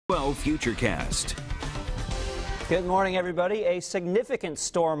12 Futurecast. Good morning, everybody. A significant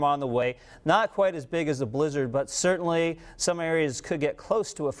storm on the way. Not quite as big as a blizzard, but certainly some areas could get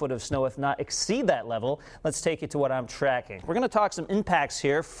close to a foot of snow, if not exceed that level. Let's take you to what I'm tracking. We're going to talk some impacts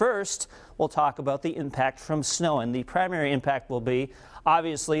here. First, we'll talk about the impact from snow, and the primary impact will be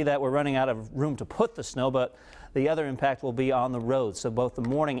obviously that we're running out of room to put the snow, but the other impact will be on the roads. So both the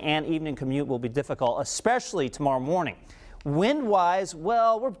morning and evening commute will be difficult, especially tomorrow morning. Wind-wise,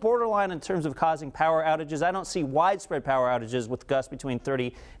 well, we're borderline in terms of causing power outages. I don't see widespread power outages with gusts between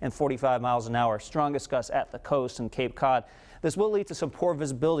 30 and 45 miles an hour. Strongest gusts at the coast and Cape Cod. This will lead to some poor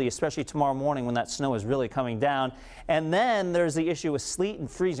visibility, especially tomorrow morning when that snow is really coming down. And then there's the issue with sleet and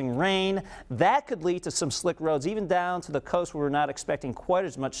freezing rain. That could lead to some slick roads, even down to the coast where we're not expecting quite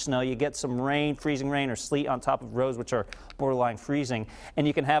as much snow. You get some rain, freezing rain, or sleet on top of roads which are borderline freezing. And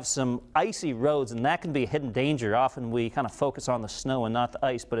you can have some icy roads, and that can be a hidden danger. Often we kind of focus on the snow and not the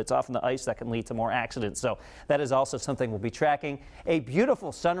ice, but it's often the ice that can lead to more accidents. So that is also something we'll be tracking. A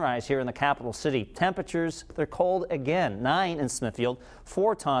beautiful sunrise here in the capital city. Temperatures, they're cold again. 9 in Smithfield,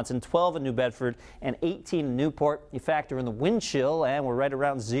 4 Taunton, 12 in New Bedford, and 18 in Newport. You factor in the wind chill, and we're right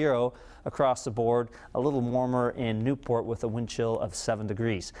around 0 across the board. A little warmer in Newport with a wind chill of 7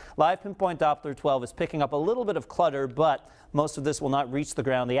 degrees. Live Pinpoint Doppler 12 is picking up a little bit of clutter, but most of this will not reach the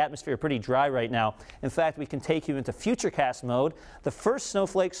ground. The atmosphere is pretty dry right now. In fact, we can take you into Futurecast mode. The first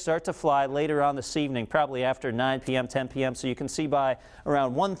snowflakes start to fly later on this evening, probably after 9 p.m., 10 p.m. So you can see by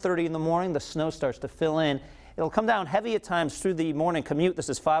around 1:30 in the morning, the snow starts to fill in. It'll come down heavy at times through the morning commute. This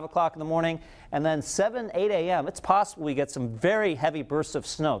is 5 o'clock in the morning, and then 7, 8 a.m. It's possible we get some very heavy bursts of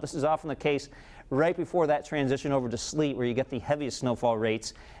snow. This is often the case right before that transition over to sleet, where you get the heaviest snowfall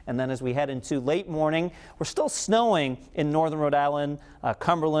rates. And then as we head into late morning, we're still snowing in northern Rhode Island,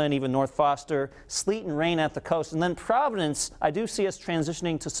 Cumberland, even North Foster, sleet and rain at the coast. And then Providence, I do see us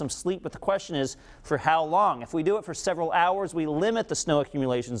transitioning to some sleet, but the question is for how long? If we do it for several hours, we limit the snow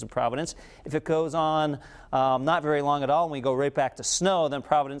accumulations in Providence. If it goes on not very long at all and we go right back to snow, then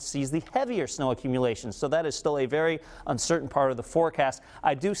Providence sees the heavier snow accumulations. So that is still a very uncertain part of the forecast.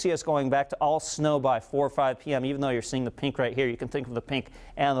 I do see us going back to all snow by 4 or 5 p.m. Even though you're seeing the pink right here, you can think of the pink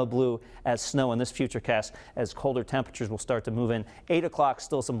and the blue as snow in this Futurecast as colder temperatures will start to move in. 8 o'clock,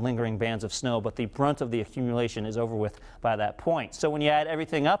 still some lingering bands of snow, but the brunt of the accumulation is over with by that point. So when you add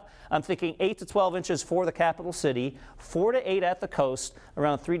everything up, I'm thinking 8 to 12 inches for the capital city, 4 to 8 at the coast,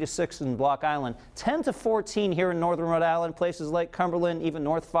 around 3 to 6 in Block Island, 10 to 14 here in northern Rhode Island, places like Cumberland, even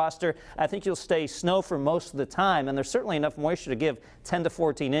North Foster. I think you'll stay snow for most of the time, and there's certainly enough moisture to give 10 to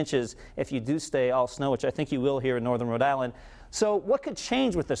 14 inches if you do stay all snow, which I think you will here in northern Rhode Island. So what could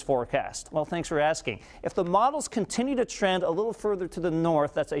change with this forecast? Well, thanks for asking. If the models continue to trend a little further to the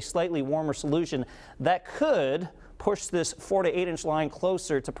north, that's a slightly warmer solution, that could push this 4 to 8 inch line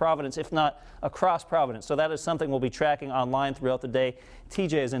closer to Providence, if not across Providence. So that is something we'll be tracking online throughout the day.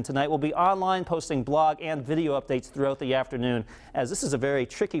 TJ is in tonight. We'll be online posting blog and video updates throughout the afternoon, as this is a very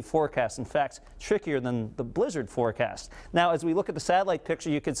tricky forecast. In fact, trickier than the blizzard forecast. Now, as we look at the satellite picture,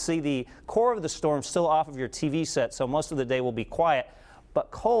 you can see the core of the storm still off of your TV set, so most of the day will be quiet, but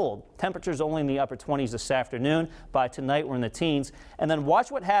cold. Temperatures only in the upper 20s this afternoon. By tonight, we're in the teens. And then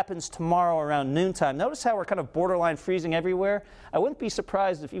watch what happens tomorrow around noontime. Notice how we're kind of borderline freezing everywhere. I wouldn't be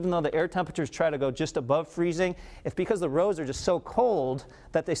surprised if, even though the air temperatures try to go just above freezing, if because the roads are just so cold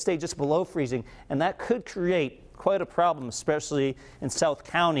that they stay just below freezing. And that could create quite a problem, especially in South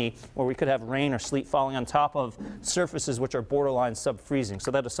County, where we could have rain or sleet falling on top of surfaces which are borderline sub-freezing.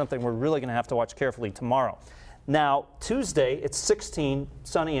 So that is something we're really going to have to watch carefully tomorrow. Now, Tuesday, it's 16,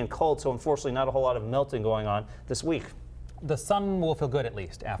 sunny and cold, so unfortunately not a whole lot of melting going on this week. The sun will feel good at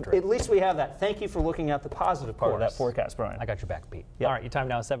least after. At least we have that. Thank you for looking at the positive part of that forecast, Brian. I got your back, Pete. Yep. All right, your time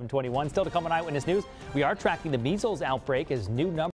now is 7:21. Still to come on Eyewitness News, we are tracking the measles outbreak as new numbers